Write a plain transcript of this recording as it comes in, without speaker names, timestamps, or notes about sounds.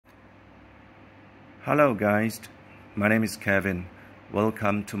Hello guys, my name is Kevin.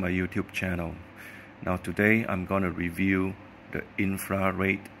 Welcome to my YouTube channel. Now today I'm going to review the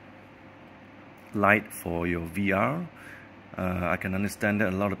infrared light for your VR. I can understand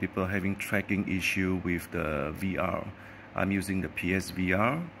that a lot of people are having tracking issue with the VR. I'm using the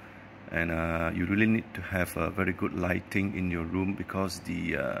PSVR, and you really need to have a very good lighting in your room because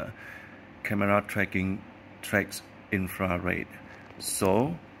the camera tracks infrared.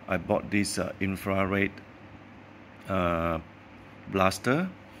 So I bought this infrared blaster.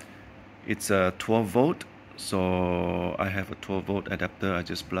 It's a 12 volt, so I have a 12 volt adapter. I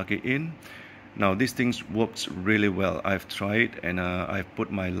just plug it in. Now this thing works really well. I've tried, and I've put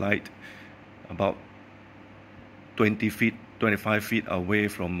my light about 20 feet 25 feet away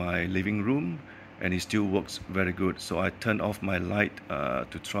from my living room, and it still works very good. So I turned off my light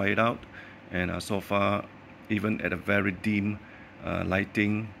to try it out, and so far, even at a very dim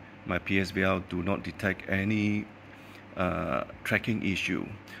lighting, my PSVR do not detect any tracking issue.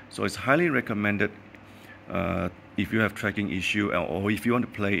 So it's highly recommended if you have tracking issue, or if you want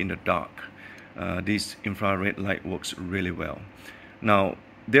to play in the dark. This infrared light works really well. Now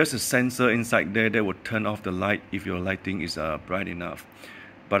there's a sensor inside there that will turn off the light if your lighting is bright enough,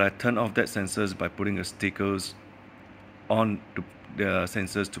 but I turn off that sensors by putting the stickers on the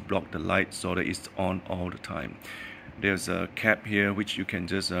sensors to block the light so that it's on all the time. There's a cap here which you can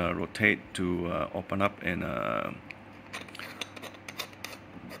just rotate to open up and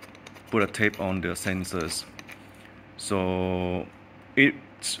put a tape on the sensors. So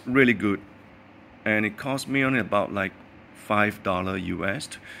it's really good, and it cost me only about like $5 US.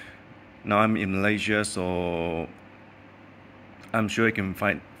 Now I'm in Malaysia, so I'm sure you can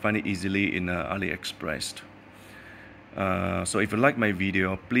find it easily in AliExpress. So if you like my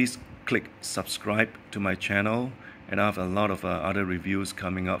video, please click subscribe to my channel, and I have a lot of other reviews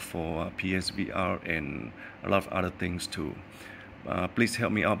coming up for PSVR and a lot of other things too. Please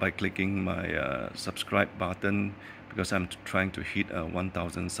help me out by clicking my subscribe button, because I'm trying to hit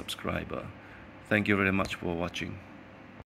 1,000 subscribers. Thank you very much for watching.